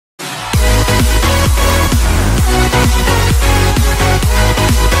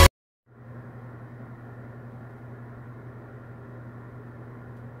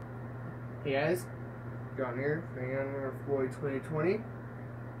Hey guys, John here, January 4, 2020,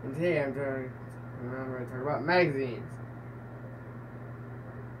 and today I'm going to talk about magazines.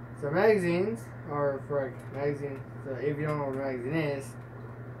 So magazines are for magazines. So if you don't know what a magazine is,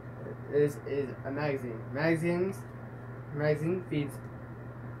 this is a magazine. Magazine feeds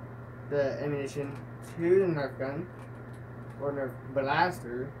the ammunition to the Nerf gun or Nerf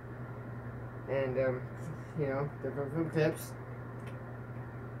blaster, and different food tips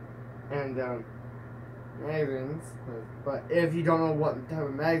and magazines. But if you don't know what type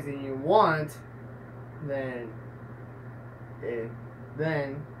of magazine you want, then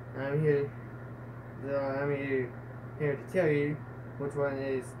I'm here. Here to tell you which one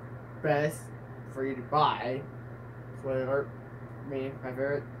is best for you to buy. It's whatever my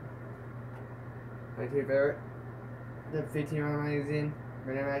favorite, my two favorite. The 15-round magazine,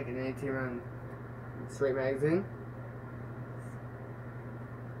 Renemac, and 18-round straight magazine.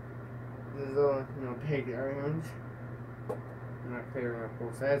 This is all, peg rounds. Not clear on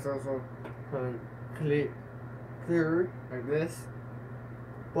both sides. Also clear like this,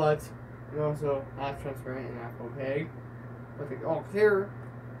 but it also half transparent and half opaque. But the all clear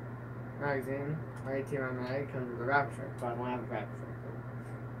magazine, or 18-round mag, comes with a wrap strip, but I don't have a wrap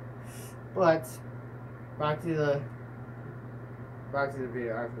strip. But back to the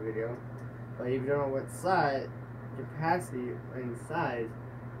video. But if you don't know what size, capacity, and size,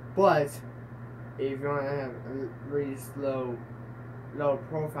 but if you want to have a really low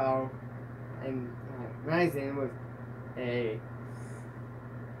profile and magazine with a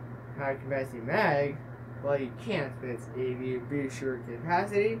high capacity mag, well, you can't, because if you boost your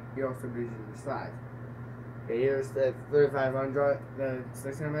capacity, you also boost your size. Okay, here's the 35 round drum, the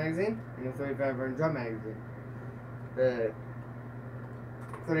 600 magazine, and the 35 round drum magazine. The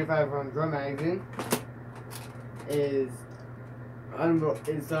 35 round drum magazine is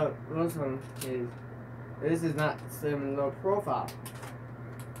most one is this is not slim and low profile,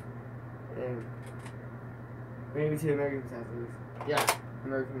 and maybe to American accessories. Yeah,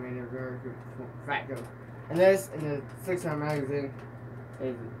 American made, American fat joke. And this in the 600 magazine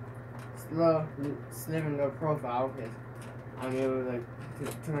is slim and low profile, because I'm able to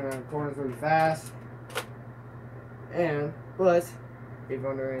turn around corners really fast. But if you're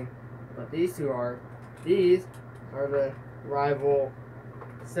wondering what these two are, these are the rival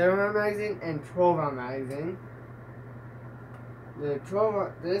 7-round magazine and 12-round magazine. The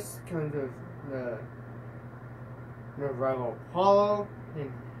 12, this comes with the rival Apollo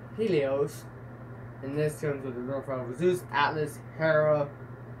and Helios, and this comes with the rival Zeus, Atlas, Hera,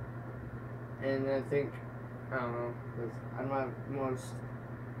 and I don't know, because I don't have most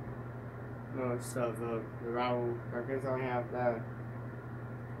of the rival records. I only have the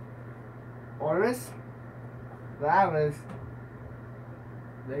Artemis, the Atlas,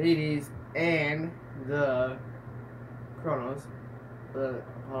 the Hades, and the Kronos. The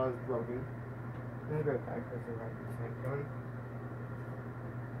Apollo's broken. I'm gonna go back because the right going.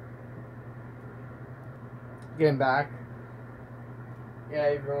 Getting back. Yeah,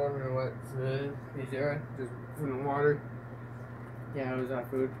 if you're wondering what he's doing, just food and water. Yeah, it was that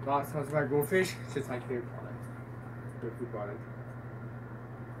food. Lots of about goldfish, just like food products. Good food products.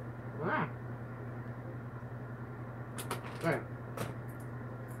 Wow. Right.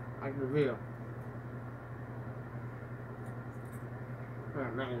 I can reveal.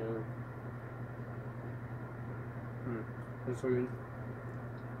 That's so good.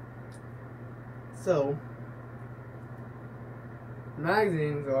 So,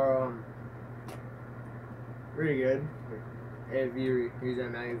 magazines are really good. If you use a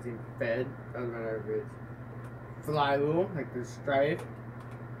magazine fed, doesn't matter if it's flywheel, like the Stripe,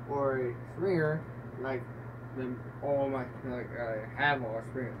 or a Springer, like I have all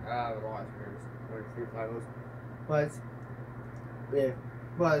Springers, a lot of Springers, or 3 flywheels.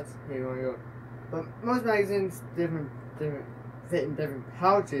 But most magazines different fit in different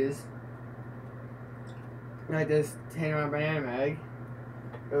pouches. Like this 10-round banana mag,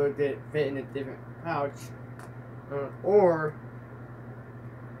 it would fit in a different pouch. Or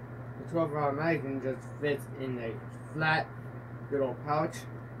the 12-round magazine just fits in a flat little pouch.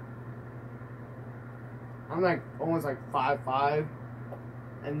 I'm almost 5'5",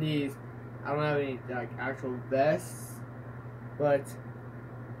 and these, I don't have any actual vests, but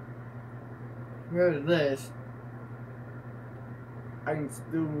compared to this, I can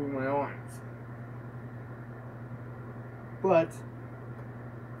still move my arms. But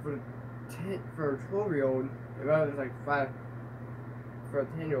for a 12-year-old, if I was 5 for a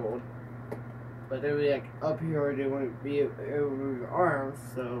 10-year-old, but they would be up here, they wouldn't be able to move their arms,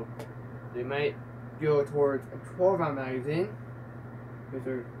 so they might go towards a 12-round magazine, because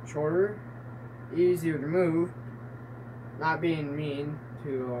they're shorter easy to remove. Not being mean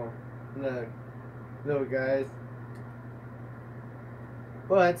to the little guys,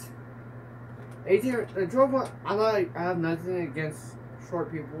 but 18. The 12 one. I have nothing against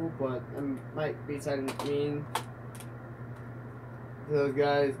short people, but I might be sounding mean to those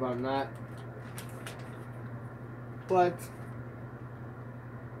guys, but I'm not. But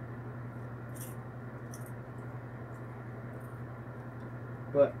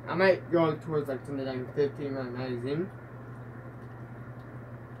I might go towards like something like 15 round magazine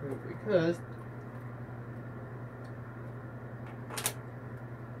because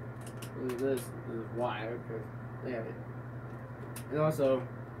this is why, because they have it. And also,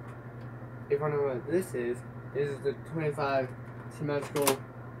 if I know what this is the 25 symmetrical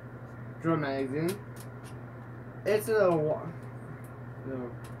drum magazine. It's a little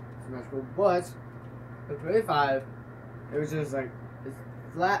symmetrical, but the 25, it was just like it's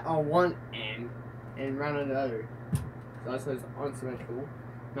flat on one end and round on the other. So that's why it's unsymmetrical.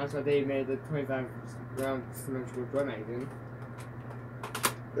 That's why they made the 25 round symmetrical drum magazine.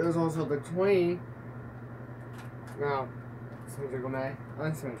 There was also the 20 round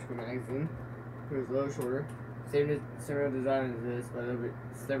unsymmetrical magazine. It was a little shorter. Similar design as this, but a little bit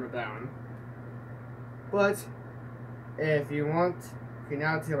slimmer down. But if you want, you can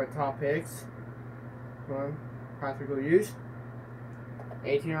now see my top picks from practical use.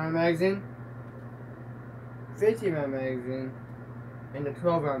 18 round magazine, 15 round magazine, and the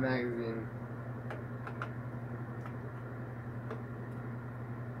 12 round magazine.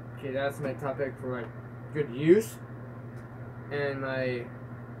 Okay, that's my top pick for like good use. And my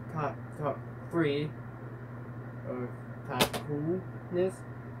top 3 of top coolness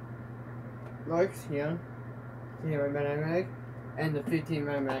looks, yeah. 10 round banana mag, and the 15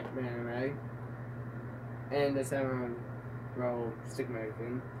 round banana mag, and the 7 round roll stick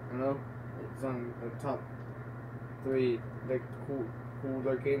magazine. I know it's on the top 3 like cool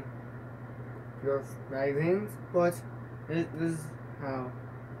looking your magazines, but this is how.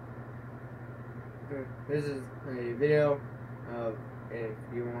 This is a video of if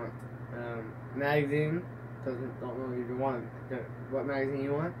you want magazine. Don't know if you want what magazine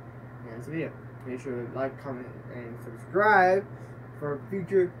you want. Yeah, it's a video. Make sure to like, comment, and subscribe for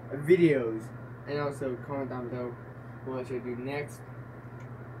future videos. And also comment down below what I should do next.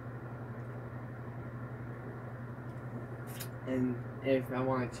 And if I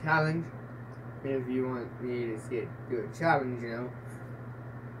want a challenge, if you want me to do a challenge, you know.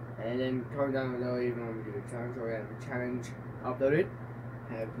 And then comment down below if you want me to do a challenge, or I have a challenge uploaded.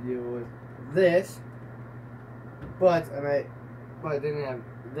 I have to deal with this. But I didn't have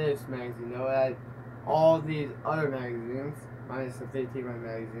this magazine though. I had all these other magazines, minus the 15 round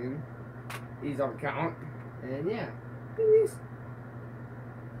magazine. These don't count. And yeah. Peace.